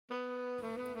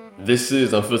This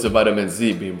is Unfiltered Vitamin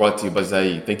Z being brought to you by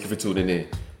Zaid. Thank you for tuning in.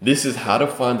 This is how to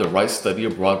find the right study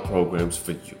abroad programs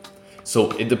for you.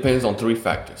 So it depends on three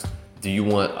factors. Do you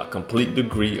want a complete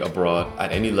degree abroad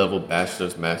at any level,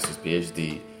 bachelor's, master's,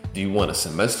 PhD? Do you want a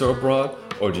semester abroad,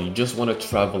 or do you just want to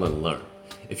travel and learn?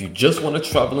 If you just want to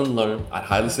travel and learn, I'd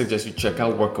highly suggest you check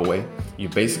out Workaway.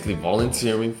 You're basically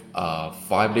volunteering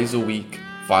 5 days a week,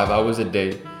 5 hours a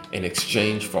day, in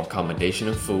exchange for accommodation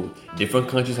and food. Different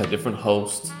countries have different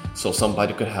hosts, so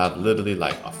somebody could have literally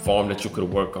like a farm that you could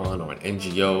work on, or an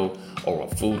NGO, or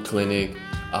a food clinic.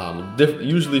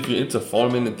 Usually if you're into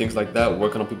farming and things like that,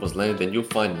 working on people's land, then you'll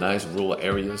find nice rural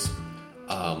areas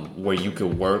where you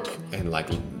could work and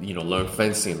learn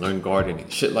fencing, learn gardening,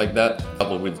 shit like that.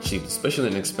 Travel really cheap, especially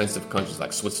in expensive countries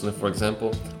like Switzerland, for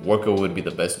example. Workaway would be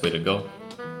the best way to go.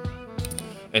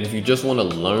 And if you just want to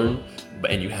learn,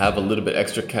 and you have a little bit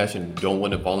extra cash and you don't want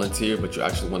to volunteer, but you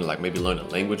actually want to maybe learn a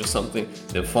language or something,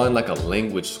 then find a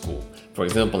language school. For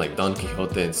example, like Don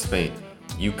Quixote in Spain.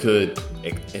 You could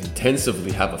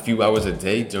intensively have a few hours a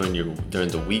day during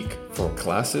the week for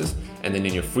classes, and then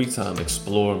in your free time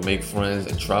explore, make friends,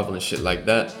 and travel and shit like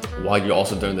that, while you're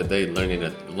also during the day learning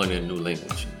a new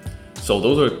language. So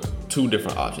those are two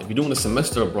different options. If you're doing a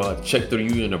semester abroad, check through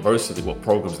your university what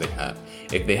programs they have.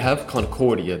 If they have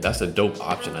Concordia, that's a dope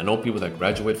option. I know people that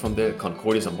graduate from there.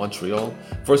 Concordia's in Montreal.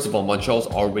 First of all, Montreal's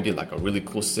already a really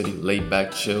cool city, laid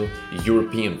back, chill,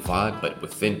 European vibe, but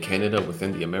within Canada,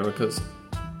 within the Americas.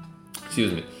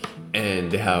 Excuse me.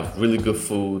 And they have really good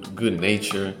food, good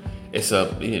nature. It's a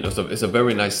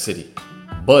very nice city.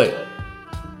 But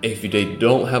if they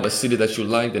don't have a city that you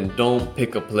like, then don't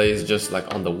pick a place just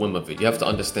on the whim of it. You have to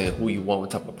understand who you are,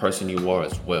 what type of person you are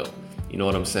as well. You know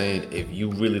what I'm saying? If you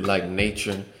really like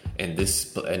nature and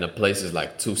a place is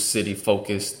too city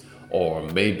focused, or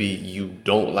maybe you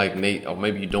don't like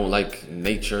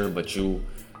nature, but you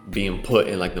being put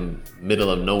in the middle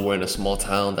of nowhere in a small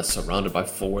town that's surrounded by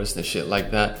forests and shit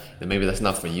like that, then maybe that's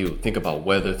not for you. Think about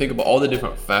weather. Think about all the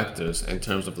different factors in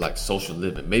terms of social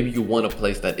living. Maybe you want a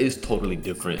place that is totally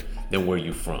different than where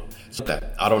you're from. So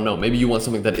that, I don't know. Maybe you want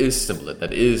something that is similar,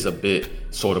 that is a bit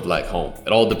sort of like home.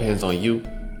 It all depends on you.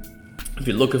 If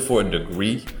you're looking for a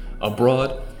degree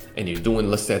abroad and you're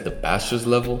doing, let's say, at the bachelor's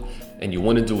level, and you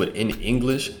want to do it in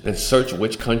English, then search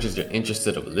which countries you're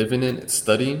interested in living in and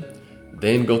studying.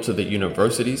 Then go to the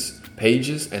universities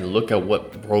pages and look at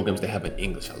what programs they have in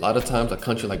English. A lot of times a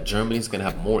country like Germany is going to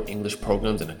have more English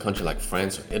programs than a country like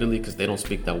France or Italy, because they don't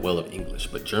speak that well of English,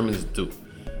 but Germans do.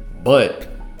 But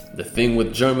the thing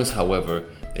with Germans, however,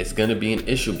 it's going to be an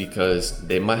issue because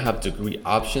they might have degree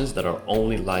options that are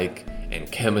only in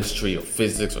chemistry or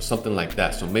physics or something like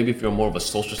that. So maybe if you're more of a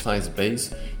social science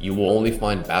base, you will only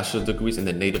find bachelor's degrees in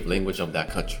the native language of that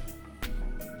country.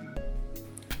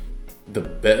 The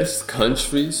best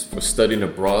countries for studying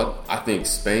abroad, I think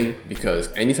Spain, because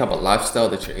any type of lifestyle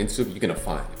that you're into, you're gonna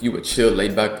find. If you're a chill,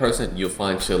 laid back person, you'll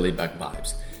find chill, laid back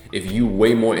vibes. If you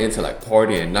way more into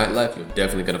party and nightlife, you're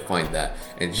definitely gonna find that.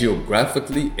 And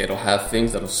geographically, it'll have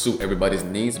things that'll suit everybody's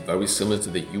needs, very similar to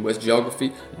the US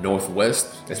geography.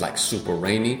 Northwest is super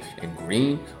rainy and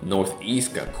green.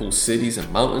 Northeast got cool cities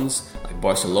and mountains, like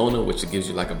Barcelona, which gives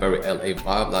you a very LA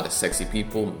vibe, a lot of sexy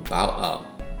people,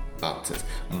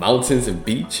 mountains and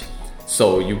beach.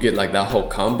 So you get that whole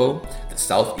combo. The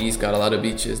southeast got a lot of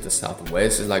beaches. The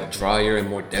southwest is drier and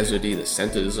more deserty. The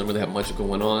center doesn't really have much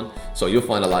going on. So you'll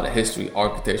find a lot of history,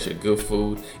 architecture, good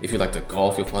food. If you like to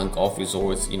golf, you'll find golf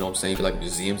resorts. You know what I'm saying? If you like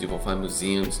museums, you're gonna find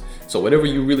museums. So whatever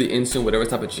you're really into, whatever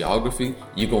type of geography,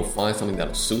 you're gonna find something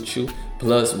that'll suit you.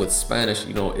 Plus with Spanish,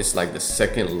 it's the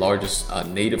second largest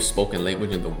native spoken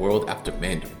language in the world after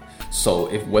Mandarin. So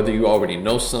if whether you already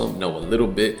know some, know a little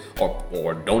bit,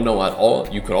 or don't know at all,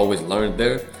 you could always learn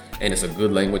there. And it's a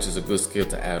good language, it's a good skill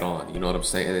to add on. You know what I'm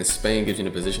saying? And then Spain gives you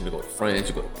in a position to go to France,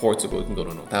 you go to Portugal, you can go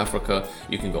to North Africa,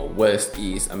 you can go west,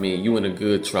 east. I mean, you in a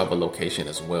good travel location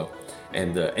as well.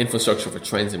 And the infrastructure for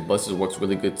trains and buses works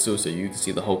really good too, so you can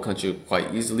see the whole country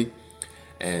quite easily.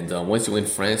 And once you're in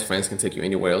France, France can take you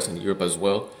anywhere else in Europe as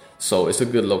well. So it's a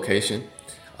good location.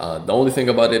 The only thing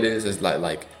about it is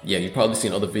you've probably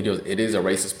seen other videos. It is a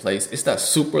racist place. It's that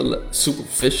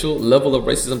superficial level of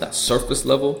racism, that surface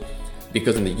level.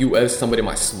 Because in the US, somebody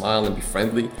might smile and be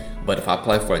friendly, but if I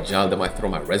apply for a job, they might throw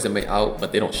my resume out,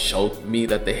 but they don't show me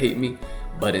that they hate me.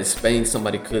 But in Spain,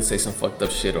 somebody could say some fucked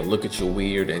up shit or look at you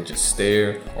weird and just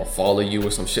stare or follow you or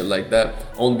some shit like that,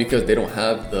 only because they don't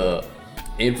have the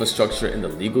infrastructure in the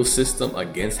legal system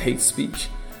against hate speech.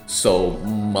 So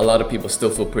a lot of people still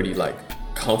feel pretty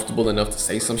comfortable enough to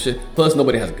say some shit. Plus,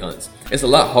 nobody has guns. It's a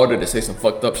lot harder to say some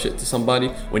fucked up shit to somebody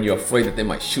when you're afraid that they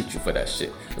might shoot you for that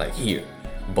shit. Here,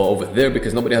 But over there,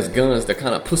 because nobody has guns, they're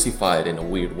kind of pussyfied in a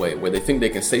weird way, where they think they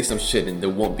can say some shit and there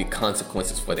won't be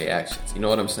consequences for their actions. You know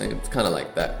what I'm saying? It's kind of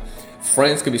like that.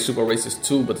 France can be super racist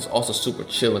too, but there's also super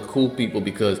chill and cool people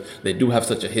because they do have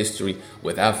such a history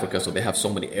with Africa. So they have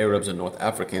so many Arabs and North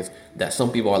Africans that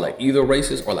some people are like either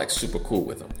racist or like super cool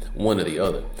with them, one or the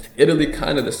other. Italy,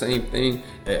 kind of the same thing.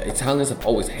 Italians have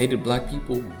always hated black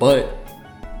people, but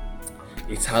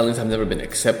Italians have never been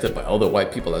accepted by other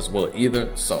white people as well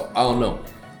either. So I don't know.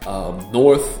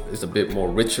 North is a bit more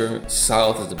richer.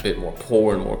 South is a bit more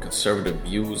poor and more conservative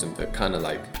views, and they're kind of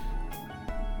like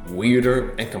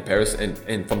weirder in comparison.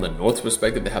 And from the North's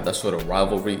perspective, they have that sort of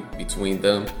rivalry between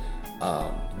them.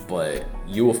 But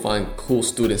you will find cool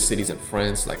student cities in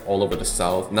France, like all over the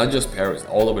South, not just Paris,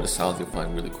 all over the South, you'll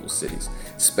find really cool cities.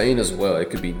 Spain as well. It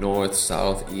could be North,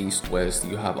 South, East, West.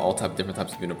 You have all different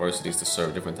types of universities to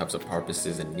serve different types of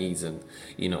purposes and needs and,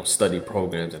 study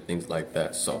programs and things like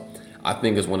that. So I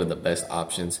think it's one of the best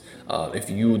options. If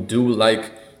you do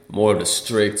like more of the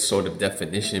strict sort of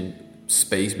definition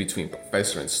space between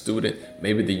professor and student,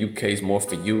 maybe the UK is more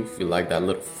for you. If you like that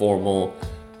little formal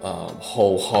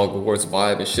whole Hogwarts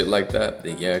vibe and shit like that,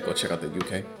 then yeah, go check out the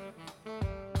UK.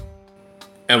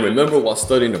 And remember, while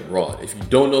studying abroad, if you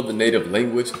don't know the native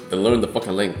language, then learn the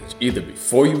fucking language, either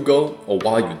before you go or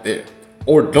while you're there.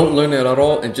 Or don't learn it at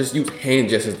all and just use hand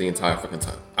gestures the entire fucking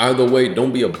time. Either way,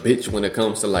 don't be a bitch when it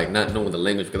comes to like not knowing the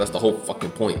language, because that's the whole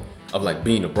fucking point of like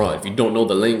being abroad. If you don't know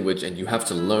the language and you have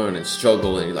to learn and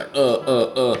struggle and you're like,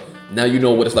 now you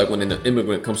know what it's like when an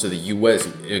immigrant comes to the US,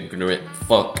 you ignorant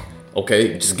fuck.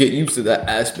 Okay, just get used to that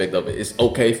aspect of it. It's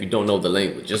okay if you don't know the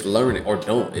language. Just learn it or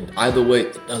don't. Either way,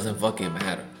 it doesn't fucking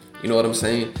matter. You know what I'm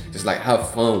saying? Just like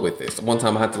have fun with this. One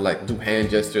time I had to like do hand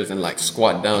gestures and like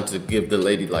squat down to give the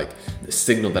lady like the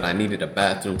signal that I needed a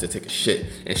bathroom to take a shit.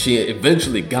 And she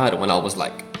eventually got it when I was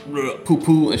like, poo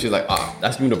poo. And she's like,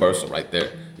 that's universal right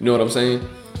there. You know what I'm saying?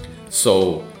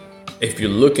 So if you're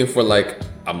looking for like,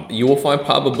 you will find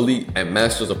probably a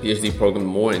master's or PhD program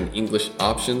more in English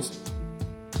options.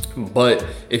 But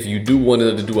if you do want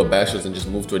to do a bachelor's and just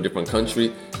move to a different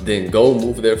country, then go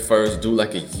move there first, do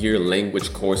like a year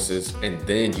language courses, and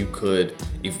then you could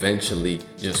eventually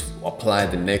just apply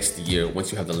the next year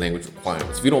once you have the language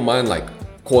requirements. If you don't mind like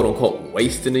quote unquote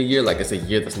wasting a year, like it's a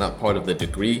year that's not part of the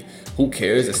degree, who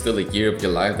cares? It's still a year of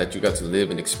your life that you got to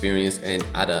live and experience, and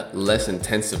at a less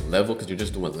intensive level because you're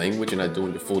just doing language, you're not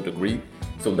doing your full degree.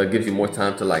 So that gives you more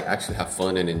time to like actually have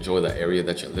fun and enjoy the area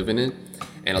that you're living in.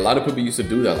 And a lot of people used to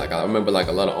do that. Like I remember like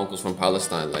a lot of uncles from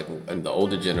Palestine, like in the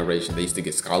older generation, they used to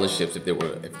get scholarships if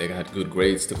they had good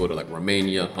grades to go to like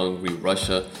Romania, Hungary,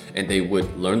 Russia, and they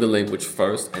would learn the language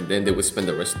first, and then they would spend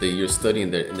the rest of the year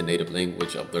studying in the native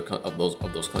language of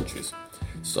those countries.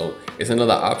 So it's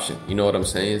another option. You know what I'm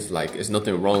saying? It's like it's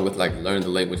nothing wrong with like learning the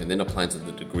language and then applying to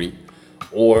the degree.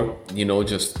 Or,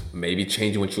 just maybe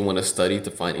changing what you want to study to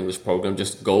find English program.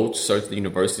 Just go search the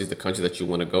universities, the country that you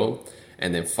want to go,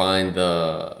 and then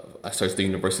search the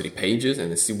university pages and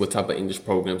then see what type of English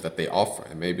programs that they offer.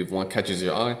 And maybe if one catches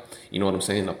your eye, you know what I'm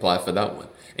saying, apply for that one.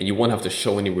 And you won't have to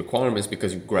show any requirements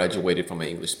because you graduated from an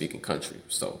English speaking country.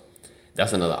 So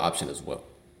that's another option as well.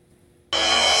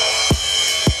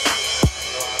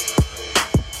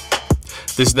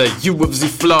 This is the UFC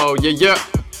flow, yeah.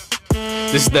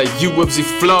 This is that UFC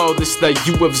flow,